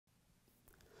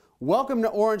Welcome to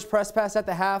Orange Press Pass at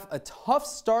the half. A tough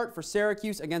start for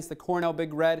Syracuse against the Cornell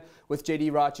Big Red with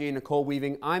Raucci and Nicole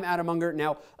Weaving. I'm Adam Unger.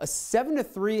 Now, a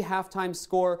 7-3 halftime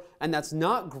score, and that's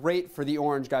not great for the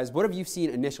Orange guys. What have you seen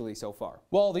initially so far?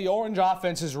 Well, the Orange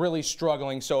offense is really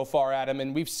struggling so far, Adam,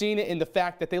 and we've seen it in the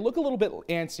fact that they look a little bit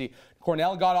antsy.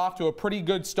 Cornell got off to a pretty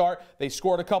good start. They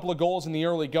scored a couple of goals in the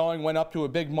early going, went up to a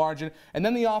big margin, and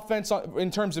then the offense,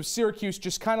 in terms of Syracuse,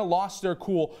 just kind of lost their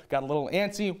cool, got a little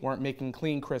antsy, weren't making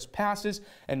clean, crisp passes,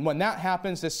 and when that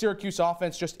happens, the Syracuse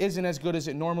offense just isn't as good as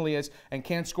it normally is and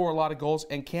can't score a lot of goals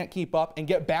and can't keep up and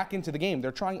get back into the game.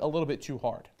 They're trying a little bit too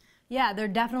hard. Yeah, they're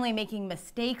definitely making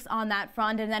mistakes on that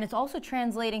front, and then it's also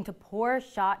translating to poor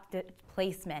shot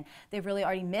placement. They've really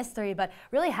already missed 3, but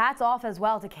really hats off as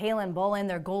well to Kalen Bullen,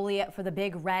 their goalie for the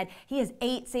Big Red. He has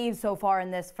 8 saves so far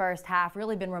in this first half,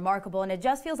 really been remarkable, and it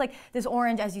just feels like this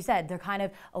Orange, as you said, they're kind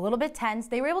of a little bit tense.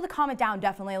 They were able to calm it down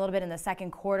definitely a little bit in the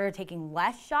second quarter, taking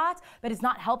less shots, but it's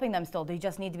not helping them still. They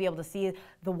just need to be able to see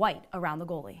the white around the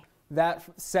goalie. That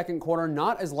second quarter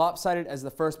not as lopsided as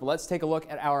the first, but let's take a look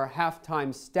at our halftime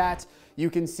stats. You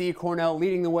can see Cornell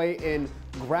leading the way in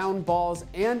ground balls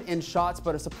and in shots,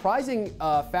 but a surprising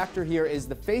factor here is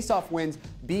the face-off wins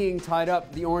being tied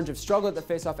up. The Orange have struggled at the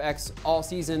face-off X all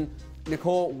season.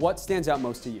 Nicole, what stands out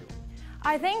most to you?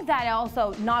 I think that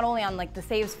also, not only on like the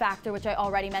saves factor, which I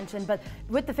already mentioned, but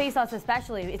with the faceoffs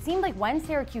especially, it seemed like when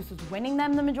Syracuse was winning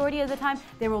them the majority of the time,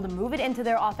 they were able to move it into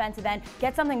their offensive end,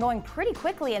 get something going pretty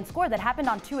quickly, and score. That happened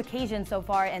on 2 occasions so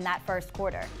far in that first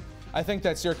quarter. I think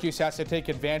that Syracuse has to take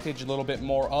advantage a little bit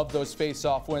more of those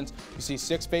face-off wins. You see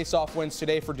 6 face-off wins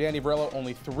today for Danny Verrillo,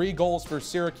 only 3 goals for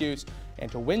Syracuse.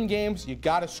 And to win games, you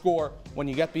got to score when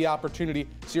you get the opportunity.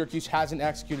 Syracuse hasn't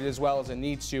executed as well as it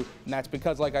needs to, and that's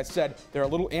because, like I said, they're a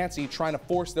little antsy trying to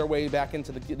force their way back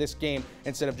into this game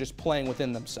instead of just playing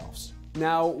within themselves.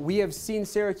 Now, we have seen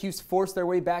Syracuse force their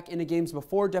way back into games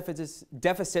before,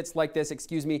 deficits like this,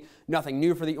 nothing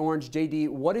new for the Orange. JD,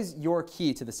 what is your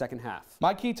key to the second half?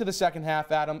 My key to the second half,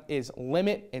 Adam, is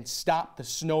limit and stop the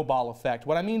snowball effect.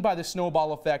 What I mean by the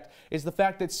snowball effect is the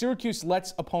fact that Syracuse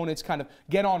lets opponents kind of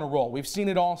get on a roll. We've seen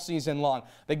it all season long.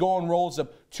 They go on rolls of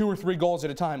 2 or 3 goals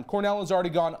at a time. Cornell has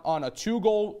already gone on a 2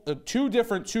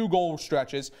 different 2-goal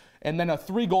stretches, and then a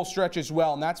 3-goal stretch as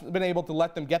well, and that's been able to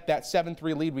let them get that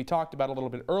 7-3 lead we talked about a little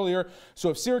bit earlier.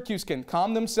 So if Syracuse can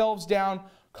calm themselves down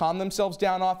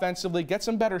offensively, get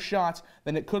some better shots,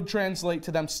 then it could translate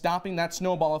to them stopping that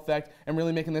snowball effect and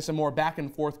really making this a more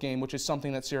back-and-forth game, which is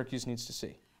something that Syracuse needs to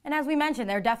see. And as we mentioned,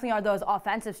 there definitely are those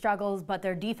offensive struggles, but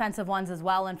they're defensive ones as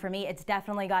well. And for me, it's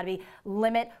definitely got to be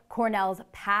limit Cornell's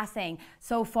passing.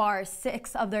 So far,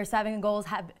 5 of their 7 goals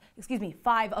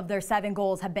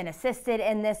have been assisted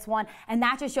in this one. And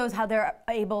that just shows how they're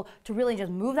able to really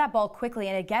just move that ball quickly.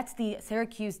 And it gets the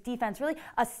Syracuse defense really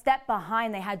a step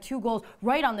behind. They had 2 goals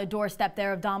right on the doorstep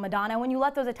there of Don Madonna. When you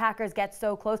let those attackers get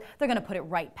so close, they're going to put it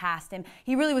right past him.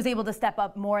 He really was able to step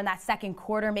up more in that second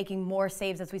quarter, making more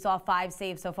saves, as we saw 5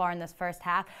 saves so far in this first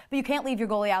half. But you can't leave your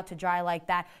goalie out to dry like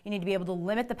that. You need to be able to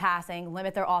limit the passing,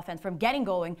 limit their offense from getting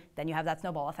going. Then you have that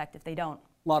snowball effect if they don't.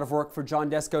 A lot of work for John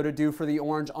Desko to do for the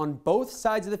Orange on both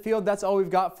sides of the field. That's all we've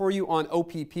got for you on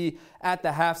OPP at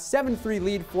the half. 7-3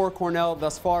 lead for Cornell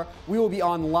thus far. We will be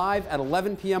on live at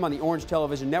 11 p.m. on the Orange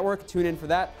Television Network. Tune in for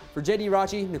that. For JD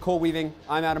Raucci, Nicole Weaving,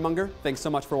 I'm Adam Unger. Thanks so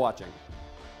much for watching.